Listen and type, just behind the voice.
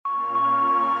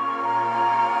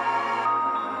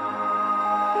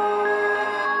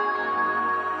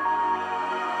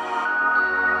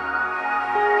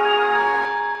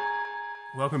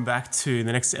welcome back to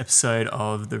the next episode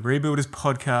of the Rebuilders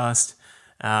podcast.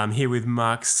 Here with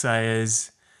Mark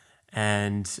Sayers,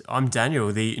 and I'm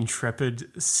Daniel, the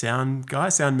intrepid sound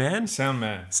man.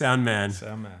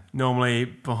 Normally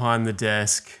behind the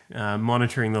desk,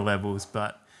 monitoring the levels,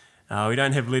 but we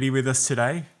don't have Liddy with us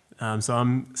today, so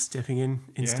I'm stepping in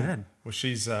instead. Yeah. Well,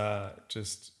 she's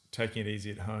just taking it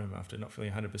easy at home after not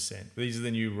feeling 100%. These are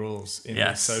the new rules in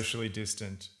a socially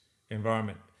distant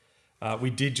environment.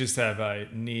 We did just have a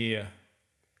near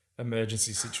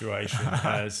emergency situation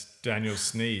as Daniel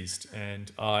sneezed,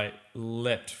 and I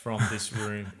leapt from this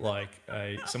room like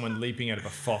someone leaping out of a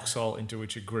foxhole into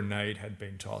which a grenade had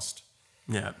been tossed.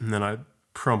 Yeah, and then I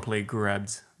promptly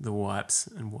grabbed the wipes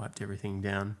and wiped everything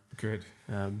down. Good.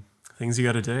 Things you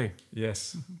got to do.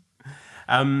 Yes.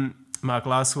 Mark,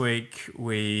 last week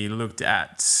we looked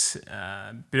at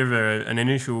a bit of an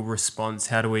initial response.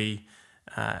 How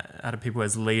do people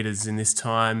as leaders in this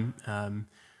time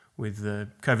with the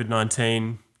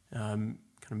COVID-19 kind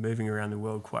of moving around the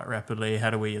world quite rapidly? How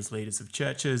do we as leaders of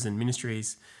churches and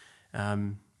ministries,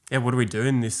 what do we do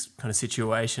in this kind of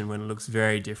situation when it looks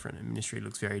very different and ministry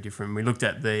looks very different? We looked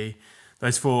at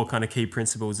those four kind of key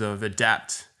principles of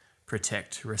adapt,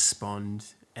 protect,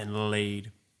 respond, and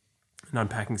lead, and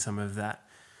unpacking some of that.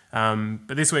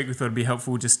 But this week we thought it'd be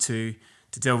helpful just to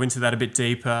delve into that a bit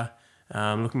deeper,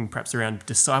 looking perhaps around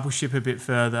discipleship a bit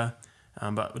further,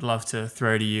 but would love to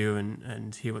throw to you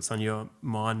and hear what's on your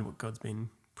mind, what God's been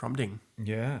prompting.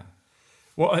 Yeah.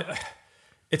 Well,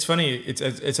 it's funny.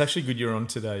 It's actually good you're on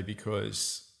today,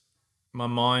 because my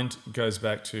mind goes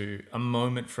back to a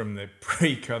moment from the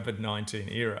pre-COVID-19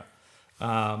 era.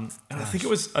 And I think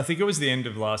it was the end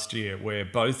of last year where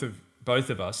both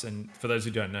of us, and for those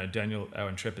who don't know, Daniel, our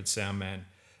intrepid sound man,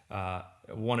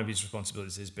 one of his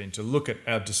responsibilities has been to look at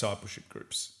our discipleship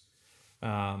groups.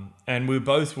 And we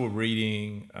both were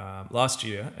reading last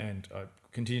year, and I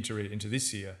continue to read it into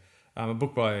this year, a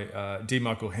book by D.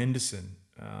 Michael Henderson,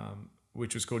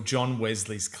 which was called John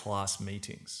Wesley's Class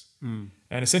Meetings. And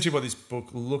essentially what this book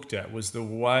looked at was the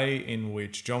way in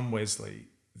which John Wesley,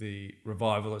 the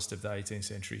revivalist of the 18th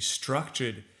century,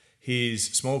 structured his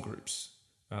small groups,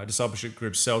 discipleship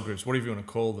groups, cell groups, whatever you want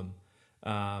to call them,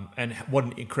 and what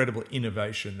an incredible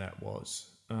innovation that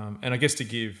was. And I guess to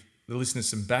give the listeners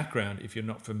some background, if you're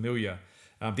not familiar,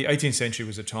 the 18th century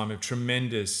was a time of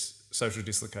tremendous social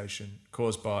dislocation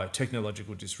caused by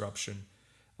technological disruption,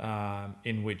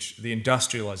 in which the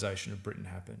industrialization of Britain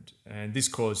happened. And this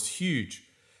caused huge,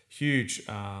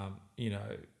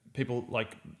 people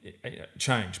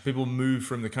change. People moved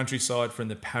from the countryside, from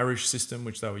the parish system,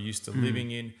 which they were used to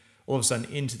living in, all of a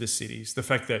sudden into the cities. The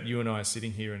fact that you and I are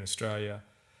sitting here in Australia,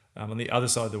 on the other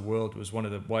side of the world, was one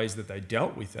of the ways that they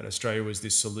dealt with that. Australia was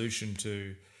this solution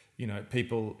to,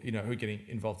 people, who are getting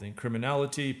involved in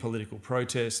criminality, political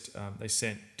protest. They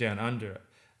sent down under.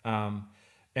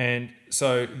 And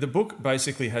so the book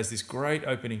basically has this great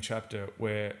opening chapter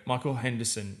where Michael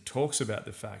Henderson talks about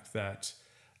the fact that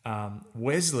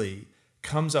Wesley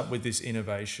comes up with this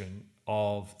innovation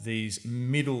of these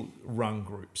middle rung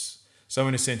groups. So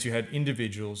in a sense, you had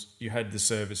individuals, you had the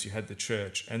service, you had the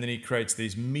church, and then he creates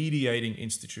these mediating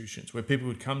institutions where people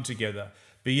would come together,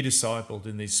 be discipled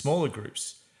in these smaller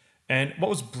groups. And what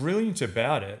was brilliant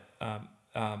about it,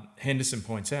 Henderson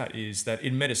points out, is that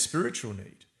it met a spiritual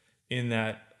need, in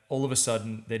that all of a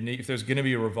sudden, if there's going to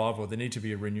be a revival, there needed to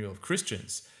be a renewal of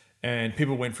Christians. And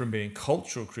people went from being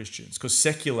cultural Christians, because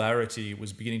secularity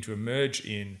was beginning to emerge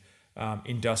in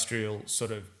industrial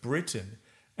sort of Britain.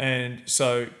 And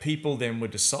so people then were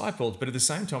discipled, but at the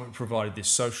same time, it provided this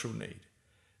social need.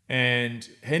 And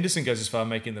Henderson goes as far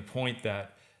making the point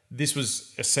that this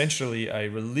was essentially a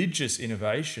religious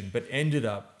innovation, but ended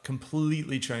up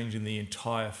completely changing the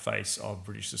entire face of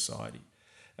British society.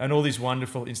 And all these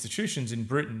wonderful institutions in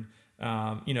Britain,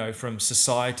 from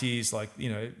societies like,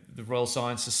 the Royal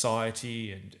Science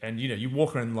Society, and you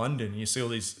walk around London and you see all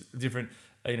these different,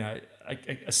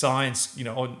 science,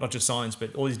 not just science,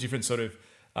 but all these different sort of,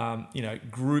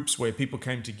 groups where people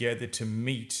came together to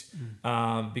meet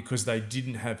because they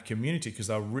didn't have community, because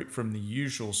they were ripped from the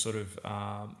usual sort of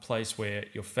place where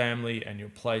your family and your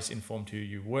place informed who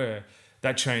you were.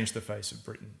 That changed the face of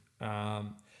Britain.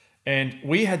 And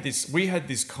we had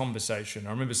this conversation. I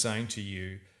remember saying to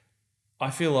you, I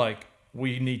feel like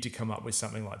we need to come up with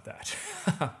something like that.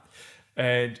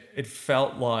 And it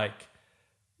felt like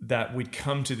that we'd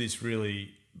come to this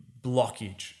really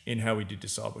blockage in how we did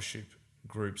discipleship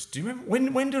groups. Do you remember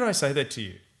when did I say that to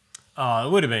you? Oh,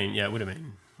 it would have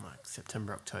been like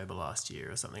September, October last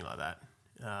year or something like that.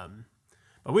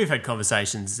 But we've had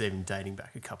conversations even dating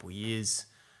back a couple of years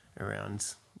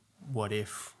around what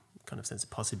if kind of sense of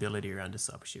possibility around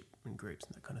discipleship and groups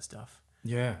and that kind of stuff.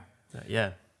 Yeah.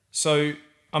 Yeah. So,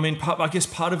 I mean, I guess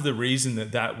part of the reason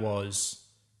that was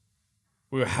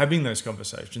we were having those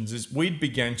conversations is we'd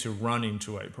began to run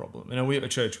into a problem. You know, we're a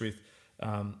church with,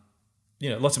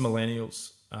 lots of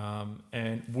millennials,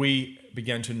 and we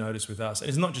began to notice with us, and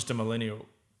it's not just a millennial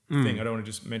thing. I don't want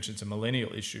to just mention it's a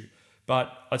millennial issue,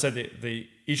 but I'd say the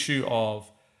issue of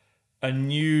a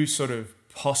new sort of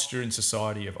posture in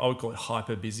society of, I would call it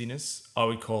hyper busyness. I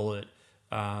would call it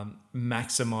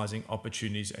maximizing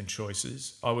opportunities and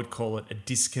choices. I would call it a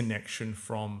disconnection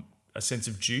from a sense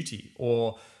of duty,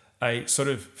 or a sort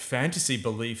of fantasy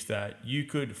belief that you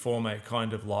could form a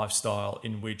kind of lifestyle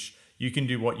in which you can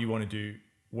do what you want to do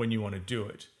when you want to do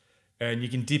it. And you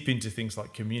can dip into things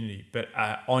like community, but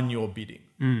on your bidding.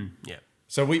 Yeah.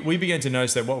 So we began to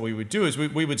notice that what we would do is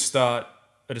we would start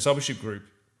a discipleship group,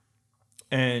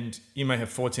 and you may have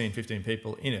 14, 15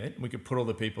 people in it. We could put all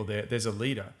the people there. There's a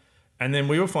leader. And then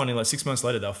we were finding like 6 months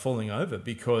later, they were falling over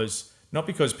not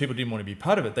because people didn't want to be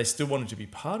part of it. They still wanted to be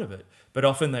part of it. But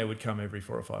often they would come every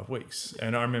 4 or 5 weeks.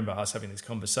 And I remember us having these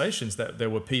conversations that there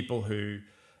were people who,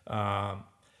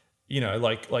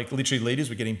 like literally leaders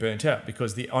were getting burnt out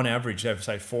because on average, they have,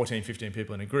 say, 14, 15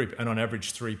 people in a group. And on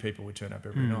average, 3 people would turn up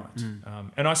every night.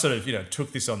 And I sort of,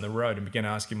 took this on the road and began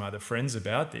asking my other friends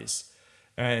about this.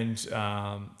 And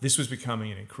this was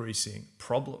becoming an increasing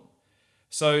problem.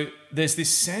 So there's this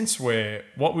sense where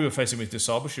what we were facing with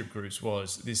discipleship groups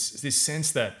was this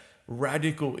sense that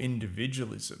radical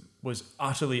individualism was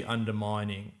utterly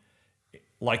undermining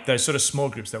like those sort of small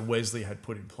groups that Wesley had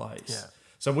put in place. Yeah.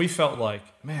 So we felt like,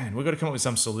 man, we've got to come up with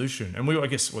some solution. And I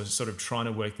guess, was sort of trying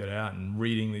to work that out and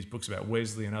reading these books about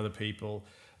Wesley and other people,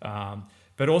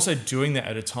 but also doing that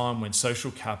at a time when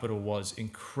social capital was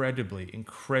incredibly,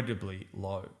 incredibly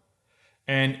low.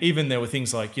 And even there were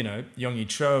things like, Yonggi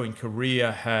Cho in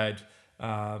Korea had,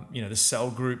 the cell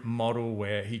group model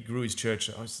where he grew his church,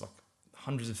 like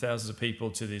hundreds of thousands of people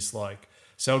to this like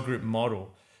cell group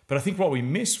model. But I think what we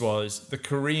missed was the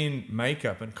Korean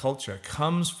makeup and culture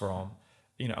comes from,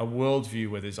 a worldview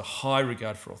where there's a high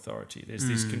regard for authority. There's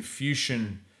these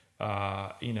Confucian,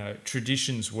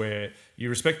 traditions where you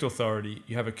respect authority,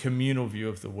 you have a communal view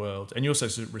of the world, and you also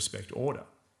respect order.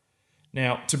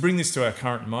 Now, to bring this to our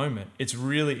current moment, it's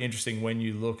really interesting when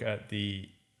you look at the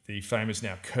famous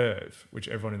now curve, which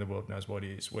everyone in the world knows what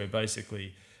is, where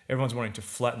basically everyone's wanting to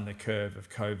flatten the curve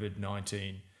of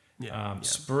COVID-19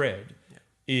 spread,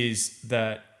 is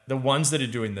that the ones that are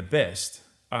doing the best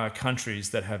are countries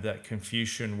that have that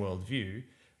Confucian worldview,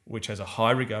 which has a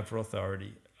high regard for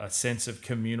authority, a sense of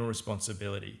communal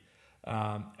responsibility,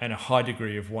 and a high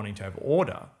degree of wanting to have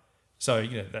order. So,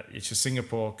 that it's just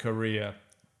Singapore, Korea,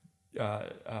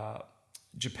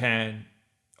 Japan,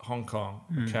 Hong Kong,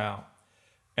 Macau.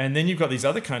 And then you've got these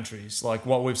other countries, like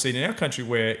what we've seen in our country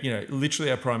where, literally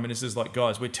our prime minister's like,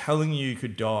 guys, we're telling you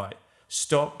could die.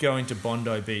 Stop going to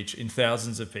Bondi Beach in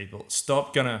thousands of people.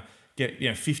 Stop going to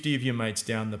get, 50 of your mates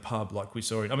down the pub like we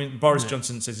saw it. I mean, Boris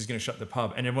Johnson says he's going to shut the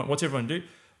pub. And what's everyone do?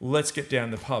 Let's get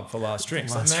down the pub for last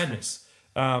drinks. Like madness.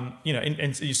 And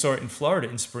you saw it in Florida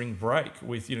in spring break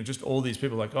with, just all these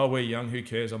people like, oh, we're young, who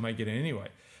cares? I may get in anyway.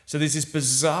 So there's this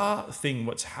bizarre thing.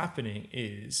 What's happening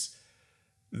is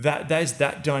that there's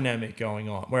that dynamic going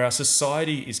on where our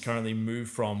society is currently moved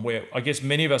from where I guess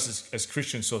many of us as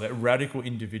Christians saw that radical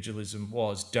individualism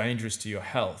was dangerous to your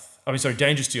health.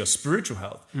 Dangerous to your spiritual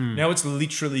health. Now it's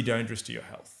literally dangerous to your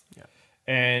health. Yeah.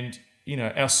 And,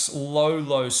 our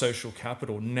low social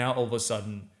capital now all of a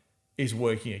sudden is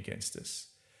working against us.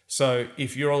 So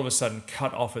if you're all of a sudden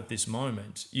cut off at this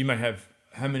moment, you may have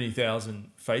how many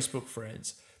thousand Facebook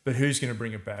friends, but who's going to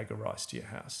bring a bag of rice to your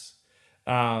house?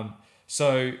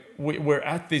 So we're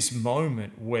at this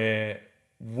moment where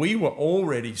we were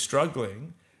already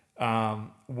struggling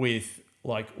with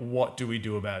like, what do we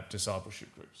do about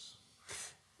discipleship groups?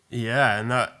 Yeah, and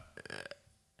that,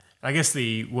 I guess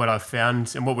what I've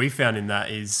found and what we found in that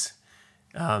is,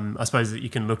 I suppose that you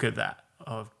can look at that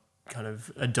of kind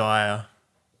of a dire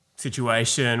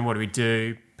situation. What do we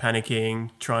do? Panicking,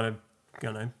 trying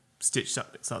to, stitch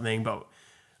something. But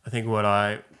I think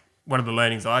one of the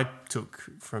learnings I took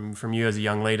from you as a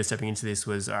young leader stepping into this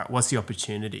was, all right, what's the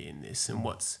opportunity in this, and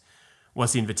what's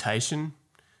the invitation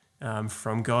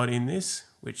from God in this?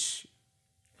 Which,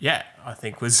 I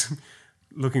think was,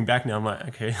 looking back now, I'm like,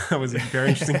 okay, that was a very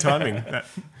interesting timing that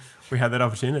we had that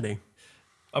opportunity.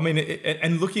 I mean,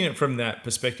 and looking at it from that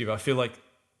perspective, I feel like,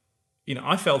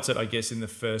 I felt it, I guess, in the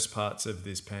first parts of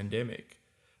this pandemic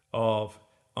of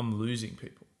I'm losing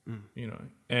people,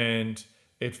 and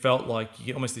it felt like you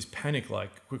get almost this panic,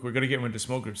 like, quick, we've got to get into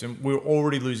small groups. And we're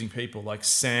already losing people, like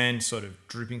sand sort of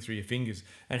dripping through your fingers.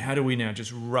 And how do we now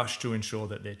just rush to ensure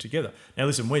that they're together? Now,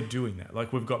 listen, we're doing that.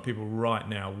 Like, we've got people right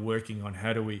now working on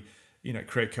how do we,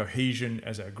 create cohesion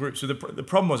as our group. So the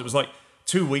problem was, it was like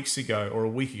 2 weeks ago or a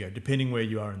week ago, depending where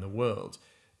you are in the world,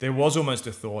 there was almost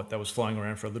a thought that was flying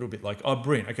around for a little bit like, oh,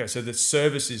 brilliant. Okay, so the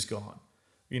service is gone.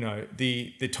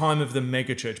 The time of the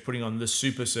mega church putting on the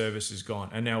super service is gone.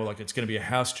 And now it's going to be a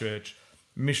house church,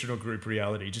 missional group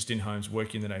reality, just in homes,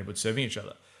 working in the neighborhood, serving each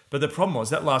other. But the problem was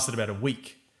that lasted about a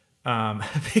week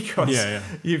because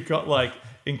you've got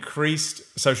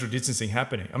increased social distancing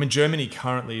happening. I mean, Germany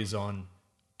currently is on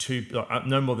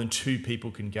no more than 2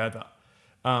 people can gather.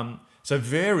 So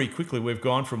very quickly we've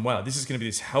gone from, wow, this is going to be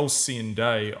this halcyon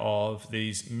day of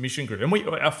these mission groups. And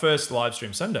our first live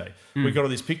stream Sunday, we got all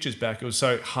these pictures back. It was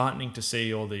so heartening to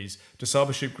see all these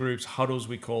discipleship groups, huddles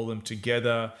we call them,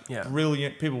 together. Yeah.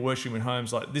 Brilliant, people worshiping in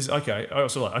homes like this. Okay, I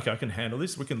also I can handle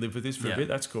this. We can live with this for a bit.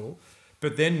 That's cool.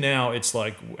 But then now it's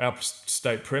like our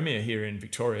state premier here in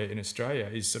Victoria in Australia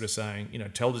is sort of saying,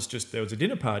 told us just there was a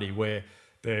dinner party where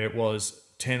there was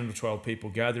 10 or 12 people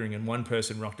gathering and one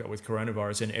person rocked up with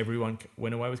coronavirus and everyone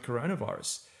went away with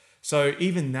coronavirus. So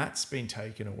even that's been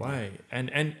taken away.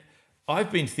 And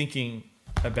I've been thinking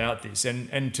about this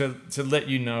and to let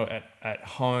you know at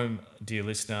home, dear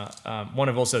listener, one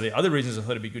of also the other reasons I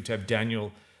thought it'd be good to have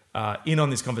Daniel in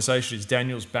on this conversation is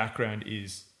Daniel's background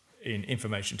is in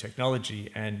information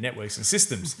technology and networks and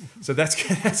systems. So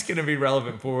that's going to be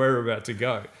relevant for where we're about to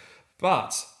go.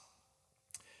 But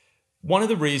one of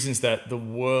the reasons that the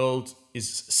world is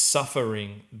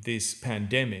suffering this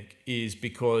pandemic is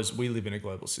because we live in a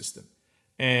global system.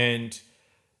 And,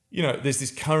 there's this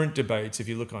current debates, if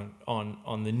you look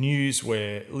on the news,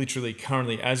 where literally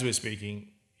currently, as we're speaking,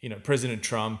 President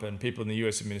Trump and people in the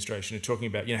US administration are talking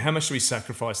about, how much do we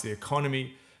sacrifice the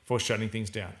economy for shutting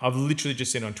things down? I've literally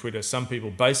just seen on Twitter some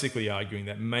people basically arguing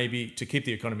that maybe to keep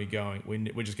the economy going,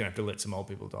 we're just going to have to let some old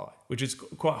people die, which is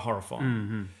quite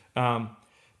horrifying. Mm-hmm.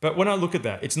 But when I look at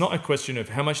that, it's not a question of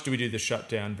how much do we do the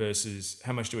shutdown versus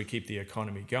how much do we keep the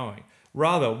economy going.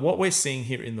 Rather, what we're seeing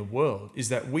here in the world is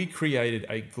that we created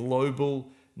a global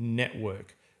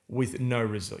network with no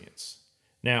resilience.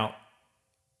 Now,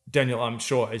 Daniel, I'm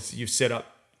sure as you've set up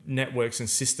networks and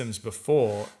systems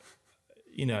before,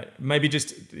 maybe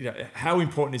just how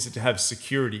important is it to have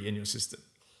security in your system?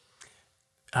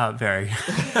 Very.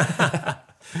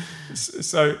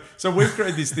 So we've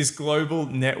created this global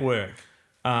network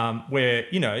where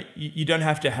you don't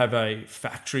have to have a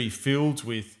factory filled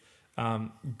with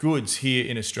goods here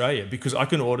in Australia because I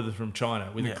can order them from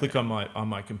China with a click on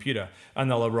my computer and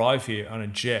they'll arrive here on a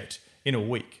jet in a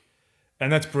week,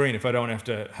 and that's brilliant if I don't have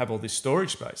to have all this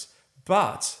storage space.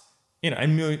 But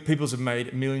people have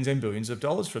made millions and billions of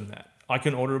dollars from that. I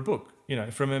can order a book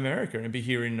from America and be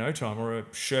here in no time, or a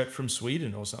shirt from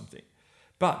Sweden or something.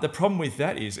 But the problem with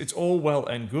that is it's all well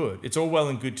and good. It's all well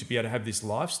and good to be able to have this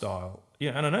lifestyle.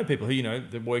 And I know people who,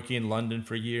 they're working in London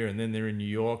for a year and then they're in New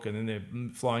York and then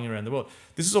they're flying around the world.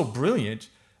 This is all brilliant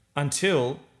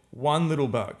until one little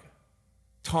bug,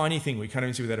 tiny thing we can't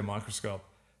even see without a microscope,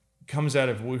 comes out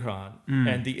of Wuhan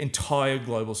and the entire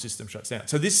global system shuts down.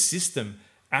 So this system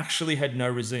actually had no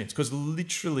resilience because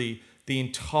literally the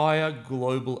entire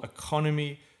global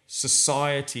economy,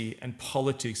 society and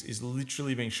politics is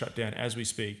literally being shut down as we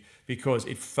speak because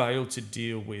it failed to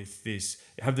deal with this,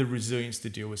 have the resilience to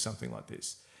deal with something like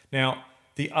this. Now,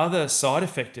 the other side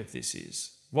effect of this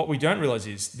is, what we don't realize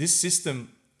is this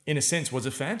system, in a sense, was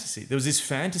a fantasy. There was this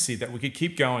fantasy that we could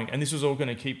keep going and this was all going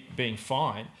to keep being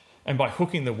fine. And by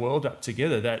hooking the world up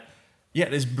together,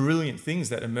 there's brilliant things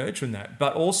that emerge from that,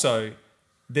 but also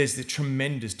there's the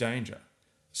tremendous danger.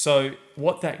 So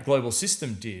what that global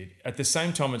system did, at the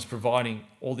same time as providing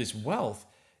all this wealth,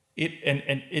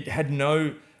 it had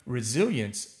no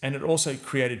resilience, and it also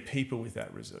created people with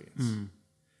that resilience.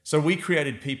 So we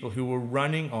created people who were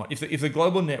running on, if the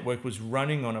global network was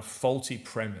running on a faulty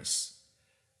premise,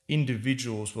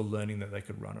 individuals were learning that they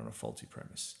could run on a faulty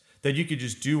premise. That you could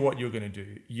just do what you're going to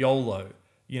do, YOLO,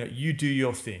 you do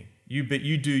your thing, you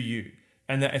do you.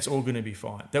 And that it's all going to be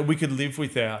fine. That we could live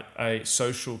without a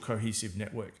social cohesive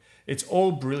network. It's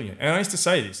all brilliant. And I used to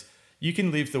say this, you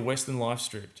can live the Western life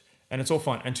script and it's all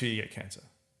fine until you get cancer.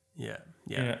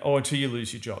 Yeah. Or until you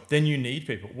lose your job. Then you need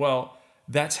people. Well,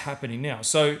 that's happening now.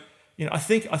 So, I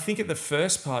think at the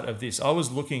first part of this, I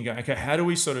was looking, going, okay, how do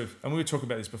we sort of, and we were talking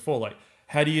about this before, like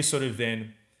how do you sort of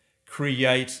then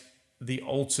create the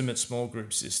ultimate small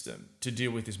group system to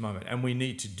deal with this moment? And we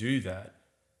need to do that.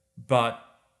 But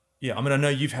I know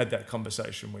you've had that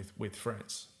conversation with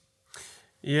friends.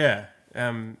 Yeah.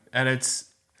 And it's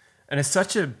And it's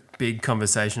such a big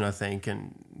conversation, I think,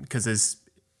 and because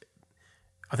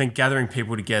I think gathering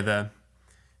people together,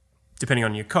 depending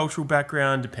on your cultural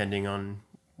background, depending on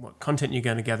what content you're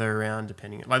going to gather around,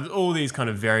 depending on like all these kind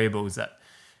of variables that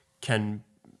can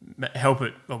help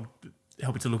it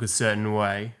to look a certain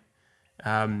way.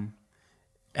 And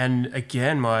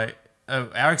again,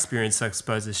 our experience, I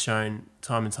suppose, has shown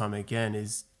time and time again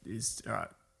is all right,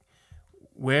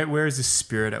 where is the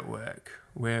Spirit at work?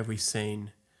 Where have we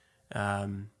seen?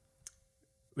 And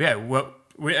we've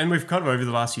kind of over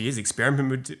the last few years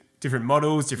experimented with different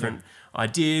models, different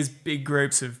ideas, big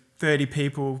groups of 30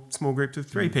 people, small groups of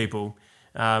 3 people,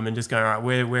 and just going, all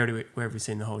right, where have we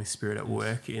seen the Holy Spirit at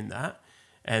work in that?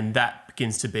 And that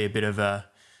begins to be a bit of a,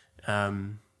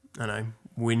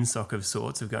 windsock of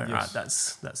sorts of going, right,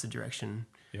 that's the direction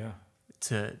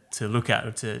to look at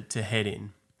or to head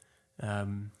in.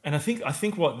 And I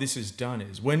think what this has done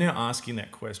is we're now asking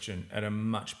that question at a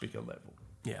much bigger level.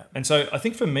 Yeah. And so I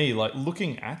think for me, like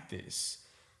looking at this,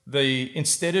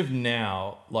 instead of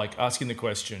now like asking the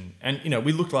question, and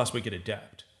we looked last week at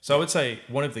adapt. So I would say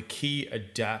one of the key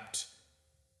adapt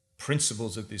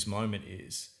principles of this moment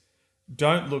is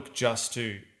don't look just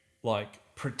to like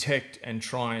protect and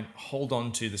try and hold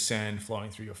on to the sand flowing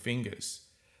through your fingers.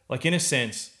 Like in a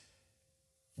sense,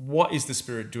 what is the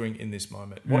Spirit doing in this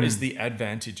moment? What is the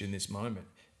advantage in this moment?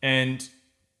 And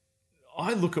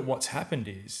I look at what's happened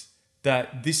is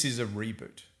that this is a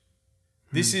reboot.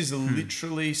 This is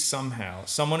literally somehow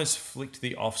someone has flicked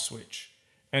the off switch.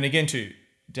 And again, to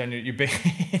Daniel, you've been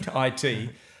in IT.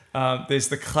 There's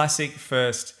the classic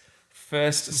first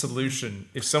solution.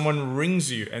 If someone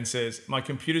rings you and says, "My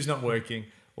computer's not working,"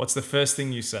 what's the first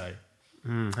thing you say?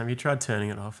 Have you tried turning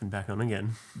it off and back on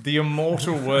again? The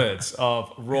immortal words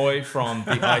of Roy from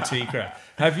the IT crowd.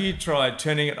 Have you tried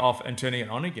turning it off and turning it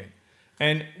on again?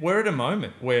 And we're at a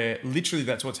moment where literally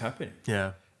that's what's happening.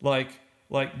 Yeah.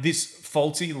 Like this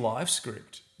faulty live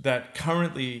script that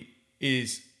currently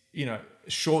is,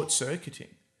 short-circuiting.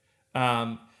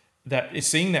 That is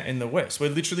seeing that in the West, where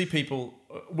literally people,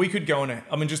 we could go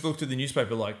on just looked at the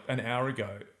newspaper like an hour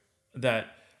ago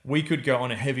that we could go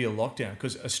on a heavier lockdown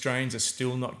because Australians are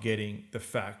still not getting the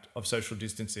fact of social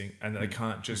distancing and they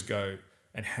can't just go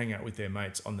and hang out with their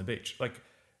mates on the beach. Like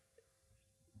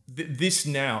this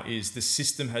now is the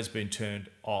system has been turned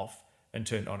off and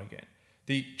turned on again.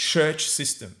 The church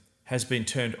system has been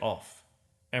turned off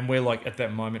and we're like at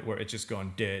that moment where it's just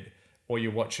gone dead, or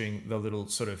you're watching the little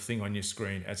sort of thing on your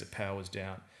screen as it powers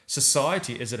down.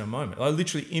 Society is at a moment, like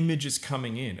literally images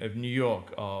coming in of New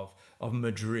York, of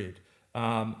Madrid.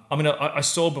 I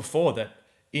saw before that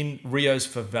in Rio's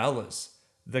favelas,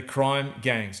 the crime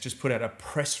gangs just put out a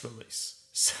press release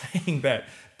saying that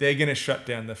they're going to shut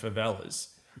down the favelas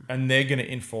and they're going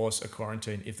to enforce a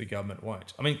quarantine if the government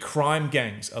won't. I mean, crime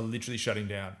gangs are literally shutting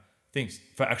down things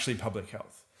for actually public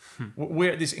health.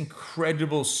 We're at this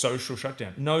incredible social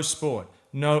shutdown. No sport,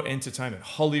 no entertainment,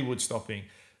 Hollywood stopping,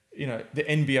 the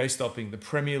NBA stopping, the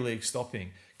Premier League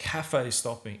stopping, cafes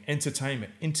stopping,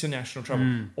 entertainment, international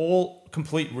travel, all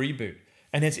complete reboot.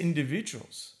 And as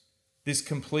individuals, this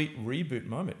complete reboot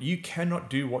moment, you cannot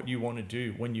do what you want to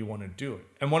do when you want to do it.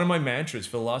 And one of my mantras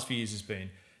for the last few years has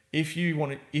been, if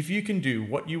you can do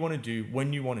what you want to do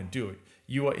when you want to do it,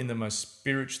 you are in the most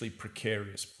spiritually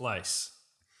precarious place.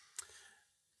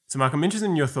 So, Mark, I'm interested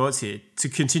in your thoughts here. To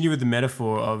continue with the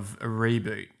metaphor of a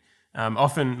reboot,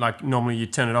 often, like normally you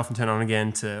turn it off and turn it on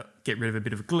again to get rid of a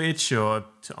bit of a glitch or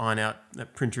to iron out a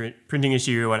printing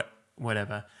issue or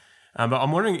whatever. But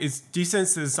I'm wondering, do you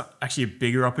sense there's actually a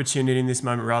bigger opportunity in this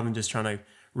moment rather than just trying to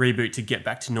reboot to get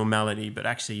back to normality, but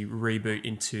actually reboot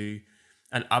into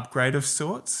an upgrade of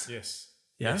sorts? Yes.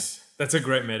 Yeah? Yes. That's a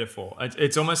great metaphor.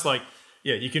 It's almost like,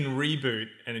 you can reboot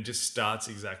and it just starts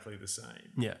exactly the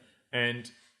same. Yeah.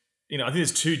 And, I think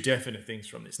there's 2 definite things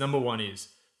from this. Number one is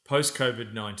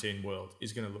post-COVID-19 world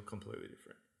is going to look completely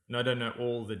different. And I don't know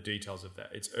all the details of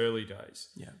that. It's early days.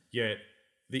 Yeah. Yet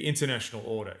the international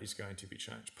order is going to be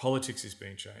changed. Politics is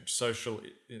being changed. Social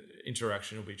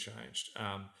interaction will be changed.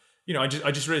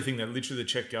 I just really think that literally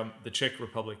the Czech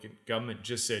Republic government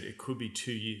just said it could be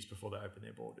 2 years before they open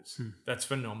their borders. That's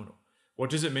phenomenal. What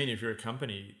does it mean if you're a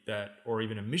company or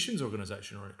even a missions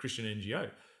organization or a Christian NGO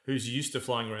who's used to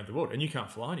flying around the world and you can't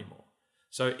fly anymore?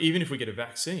 So even if we get a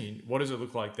vaccine, what does it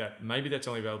look like that maybe that's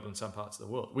only available in some parts of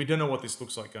the world? We don't know what this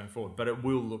looks like going forward, but it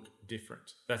will look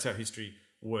different. That's how history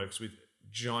works with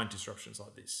giant disruptions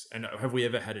like this. And have we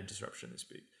ever had a disruption this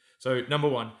big? So number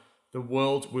one, the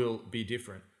world will be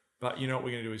different. But you know what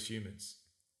we're going to do as humans?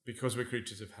 Because we're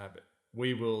creatures of habit,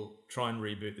 we will try and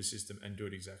reboot the system and do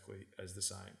it exactly as the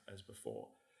same as before.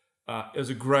 It was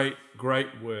a great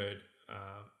word.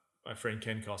 my friend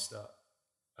Ken Costa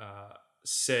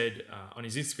said on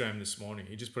his Instagram this morning,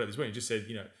 he just put out this morning, he just said,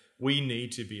 we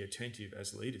need to be attentive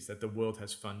as leaders, that the world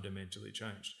has fundamentally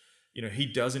changed. He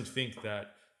doesn't think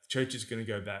that the church is going to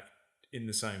go back in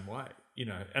the same way,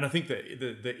 and I think that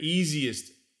the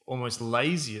easiest, almost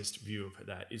laziest view of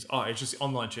that is, it's just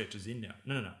online church is in now.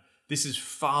 No. This is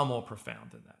far more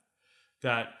profound than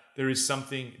that there is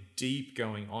something deep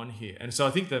going on here. And so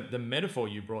I think that the metaphor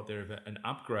you brought there of an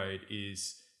upgrade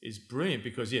is brilliant,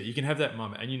 because you can have that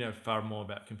moment, and you know far more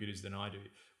about computers than I do,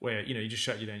 where you just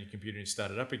shut down your computer and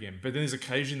start it up again. But then there's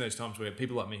occasionally those times where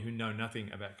people like me who know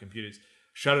nothing about computers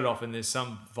shut it off, and there's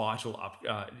some vital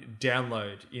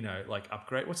download, like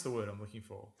upgrade. What's the word I'm looking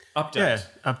for? Update.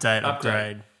 Yeah,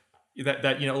 upgrade.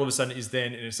 That all of a sudden is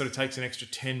then, and it sort of takes an extra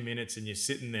 10 minutes, and you're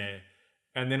sitting there,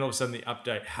 and then all of a sudden the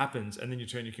update happens, and then you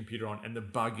turn your computer on, and the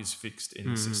bug is fixed in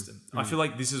the system. I feel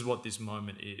like this is what this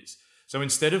moment is. So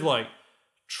instead of like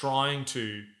trying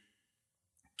to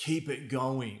keep it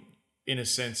going in a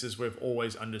sense as we've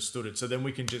always understood it, so then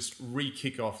we can just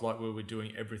re-kick off like we were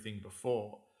doing everything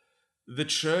before. The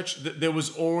church, there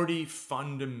was already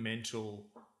fundamental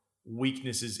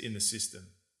weaknesses in the system,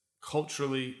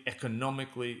 culturally,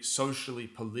 economically, socially,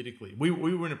 politically. We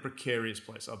were in a precarious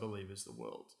place, I believe, as the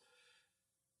world.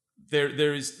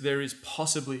 There is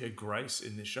possibly a grace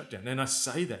in this shutdown. And I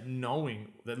say that knowing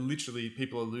that literally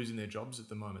people are losing their jobs at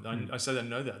the moment. I say that, I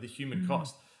know that, the human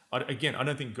cost. I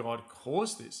don't think God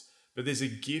caused this, but there's a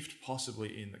gift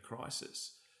possibly in the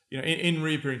crisis. In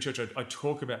Reappearing Church, I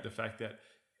talk about the fact that,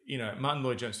 Martin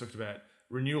Lloyd-Jones talked about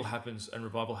renewal happens and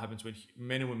revival happens when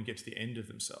men and women get to the end of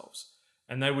themselves.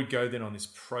 And they would go then on this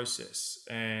process.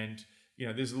 And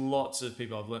there's lots of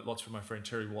people, I've learnt lots from my friend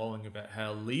Terry Walling about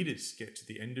how leaders get to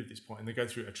the end of this point, and they go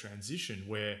through a transition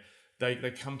where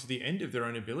they come to the end of their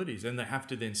own abilities, and they have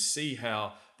to then see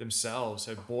how themselves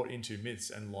have bought into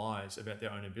myths and lies about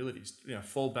their own abilities,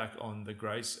 fall back on the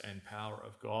grace and power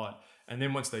of God. And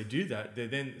then once they do that, they're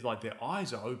then like their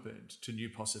eyes are opened to new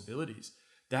possibilities.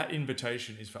 That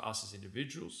invitation is for us as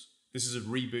individuals. This is a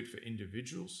reboot for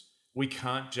individuals. We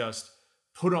can't just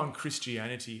put on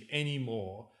Christianity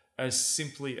anymore as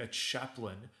simply a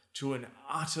chaplain to an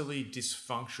utterly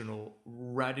dysfunctional,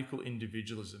 radical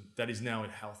individualism that is now a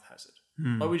health hazard.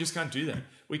 Like, we just can't do that.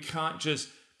 We can't just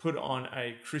put on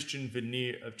a Christian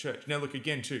veneer of church. Now, look,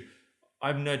 again, too, I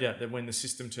have no doubt that when the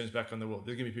system turns back on the world,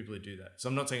 there's going to be people who do that. So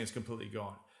I'm not saying it's completely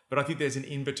gone. But I think there's an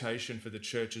invitation for the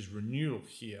church's renewal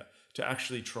here to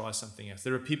actually try something else.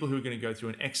 There are people who are going to go through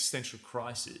an existential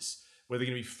crisis where they're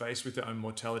going to be faced with their own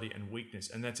mortality and weakness.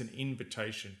 And that's an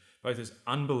invitation, both as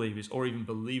unbelievers or even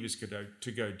believers,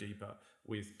 to go deeper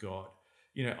with God.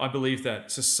 I believe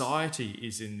that society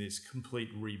is in this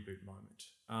complete reboot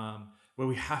moment where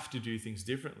we have to do things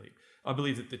differently. I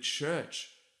believe that the church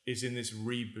is in this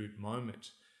reboot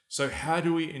moment. So how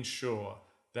do we ensure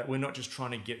that we're not just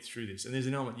trying to get through this? And there's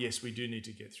an element, yes, we do need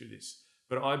to get through this,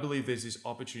 but I believe there's this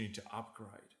opportunity to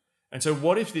upgrade. And so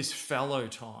what if this fallow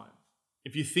time,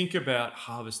 if you think about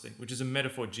harvesting, which is a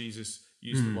metaphor Jesus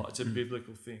used a lot, it's a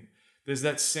biblical thing. There's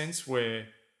that sense where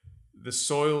the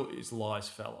soil lies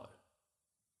fallow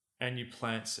and you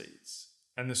plant seeds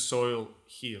and the soil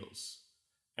heals.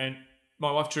 And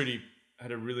my wife Trudy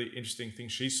had a really interesting thing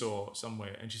she saw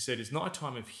somewhere, and she said it's not a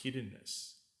time of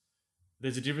hiddenness.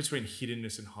 There's a difference between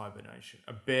hiddenness and hibernation.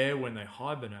 A bear, when they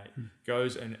hibernate,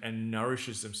 goes and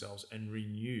nourishes themselves and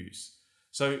renews.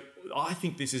 So I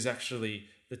think this is actually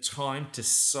the time to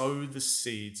sow the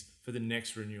seeds for the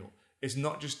next renewal. It's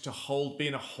not just to be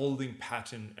in a holding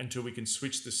pattern until we can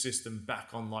switch the system back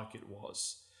on like it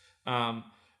was.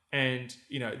 And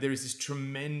there is this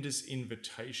tremendous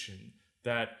invitation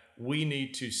that we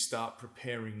need to start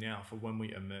preparing now for when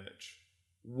we emerge.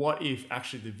 What if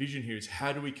actually the vision here is,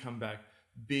 how do we come back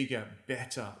bigger,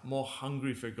 better, more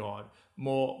hungry for God,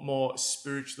 more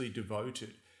spiritually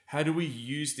devoted? How do we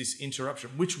use this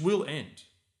interruption, which will end?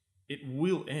 It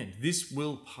will end. This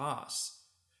will pass.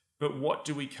 But what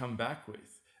do we come back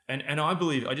with? And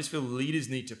I just feel leaders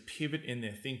need to pivot in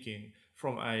their thinking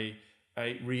from a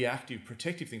reactive,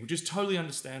 protective thing, which is totally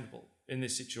understandable in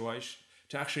this situation,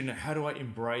 to actually know, how do I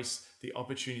embrace the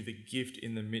opportunity, the gift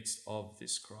in the midst of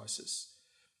this crisis?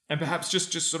 And perhaps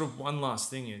just sort of one last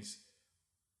thing is,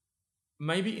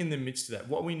 maybe in the midst of that,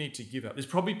 what we need to give up, there's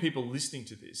probably people listening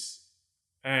to this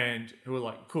and who are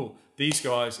like, cool, these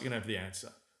guys are going to have the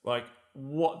answer. Like,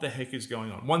 what the heck is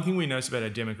going on? One thing we notice about our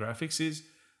demographics is,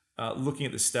 looking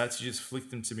at the stats, you just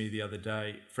flicked them to me the other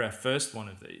day for our first one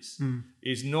of these,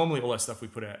 is normally all that stuff we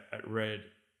put out at Red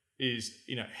is,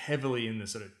 heavily in the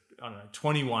sort of,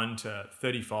 21 to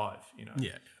 35,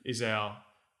 is our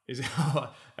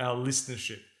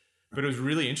listenership. But it was a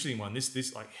really interesting one.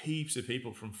 This like heaps of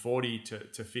people from 40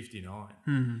 to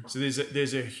 59. So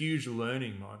there's a huge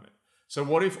learning moment. So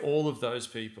what if all of those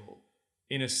people,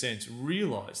 in a sense,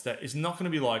 realize that it's not going to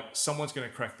be like someone's going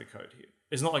to crack the code here.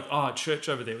 It's not like, a church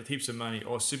over there with heaps of money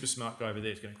or a super smart guy over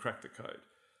there is going to crack the code.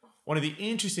 One of the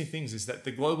interesting things is that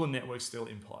the global network's still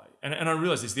in play. And I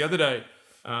realized this the other day.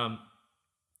 I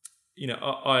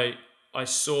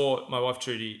saw my wife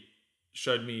Trudy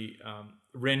showed me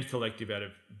Rend Collective out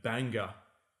of Bangor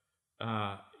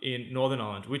in Northern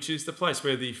Ireland, which is the place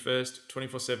where the first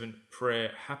 24/7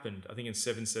 prayer happened, I think in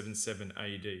 777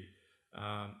 AD,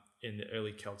 in the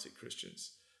early Celtic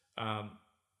Christians.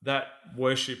 That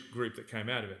worship group that came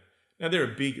out of it. Now they're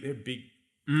a big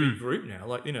group now.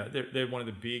 Like, they're one of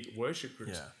the big worship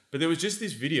groups. Yeah. But there was just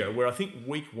this video where I think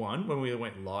week 1 when we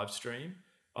went live stream,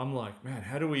 I'm like, man,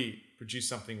 how do we produce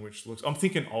something which looks... I'm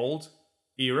thinking old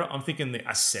era. I'm thinking the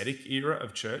ascetic era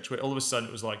of church, where all of a sudden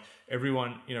it was like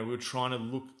everyone, we were trying to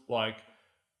look like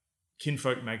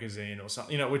Kinfolk magazine or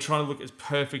something. We're trying to look as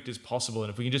perfect as possible.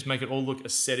 And if we can just make it all look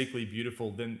aesthetically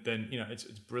beautiful, then it's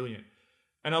brilliant.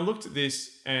 And I looked at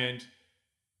this and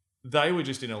they were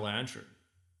just in a lounge room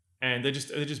and they're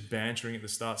just bantering at the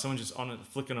start. Someone just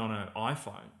flicking on an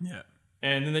iPhone. Yeah.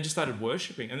 And then they just started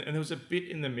worshipping. And there was a bit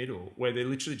in the middle where they're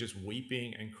literally just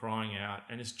weeping and crying out,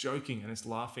 and it's joking and it's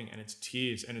laughing and it's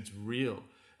tears and it's real.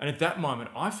 And at that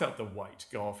moment, I felt the weight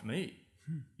go off me,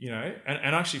 and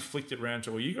I actually flicked it around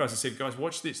to all you guys and said, guys,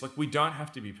 watch this. Like, we don't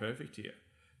have to be perfect here.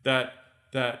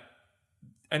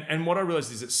 And what I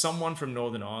realized is that someone from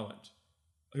Northern Ireland,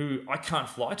 who I can't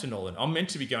fly to Northern, I'm meant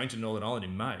to be going to Northern Ireland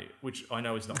in May, which I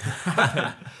know is not going to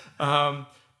happen,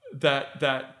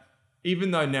 that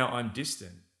even though now I'm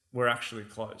distant, we're actually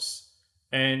close.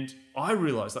 And I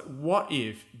realized, like, what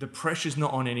if the pressure's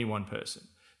not on any one person?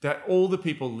 That all the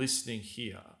people listening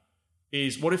here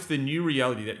is, what if the new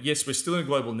reality that, yes, we're still in a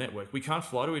global network, we can't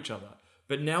fly to each other,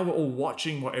 but now we're all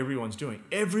watching what everyone's doing.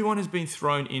 Everyone has been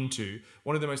thrown into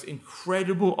one of the most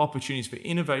incredible opportunities for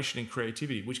innovation and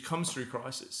creativity, which comes through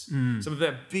crisis. Some of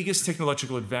our biggest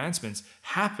technological advancements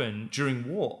happen during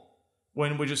war,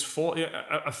 when we're just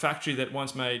a factory that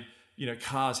once made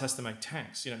cars has to make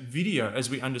tanks. Video, as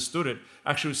we understood it,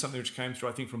 actually was something which came through,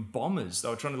 I think, from bombers. They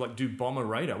were trying to do bomber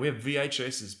radar. We have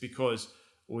VHSs because,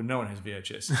 well, no one has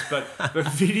VHSs, but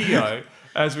video,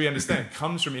 as we understand,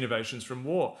 comes from innovations from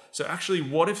war. So actually,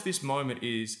 what if this moment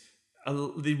is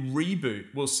the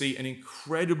reboot will see an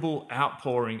incredible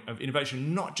outpouring of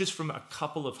innovation, not just from a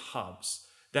couple of hubs.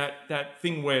 That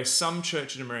thing where some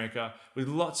church in America with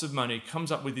lots of money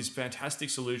comes up with this fantastic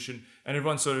solution and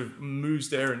everyone sort of moves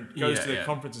there and goes to their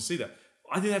conference and see that.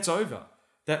 I think that's over.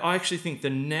 That I actually think the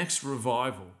next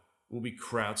revival will be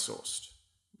crowdsourced.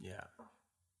 Yeah.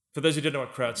 For those who don't know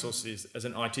what crowdsourced is, as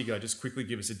an IT guy, just quickly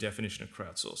give us a definition of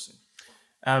crowdsourcing.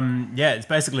 It's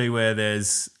basically where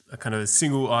there's a kind of a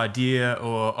single idea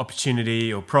or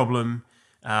opportunity or problem,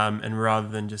 and rather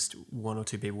than just one or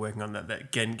two people working on that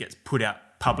again gets put out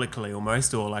publicly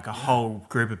almost, or like a whole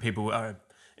group of people are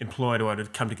employed or to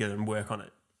come together and work on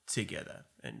it together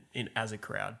and as a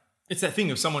crowd. It's that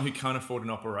thing of someone who can't afford an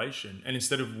operation, and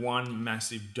instead of one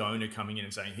massive donor coming in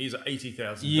and saying, here's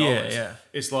 $80,000,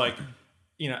 it's like,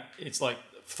 it's like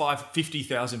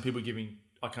 50,000 people giving,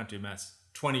 I can't do maths,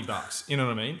 $20. You know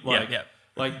what I mean?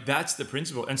 Like that's the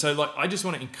principle. And so I just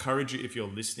want to encourage you, if you're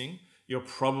listening, you're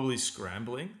probably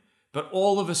scrambling, but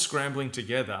all of us scrambling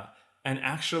together and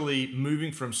actually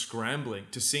moving from scrambling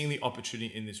to seeing the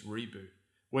opportunity in this reboot,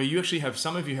 where you actually have,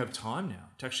 some of you have time now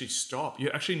to actually stop.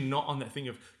 You're actually not on that thing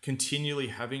of continually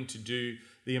having to do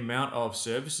the amount of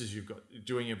services you've got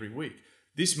doing every week.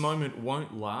 This moment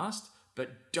won't last,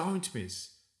 but don't miss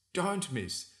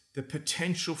the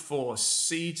potential for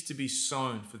seeds to be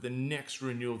sown for the next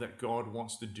renewal that God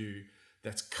wants to do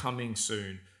that's coming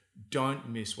soon. Don't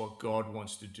miss what God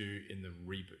wants to do in the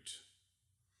reboot.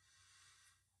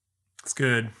 It's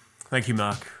good. Thank you,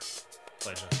 Mark.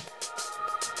 Pleasure.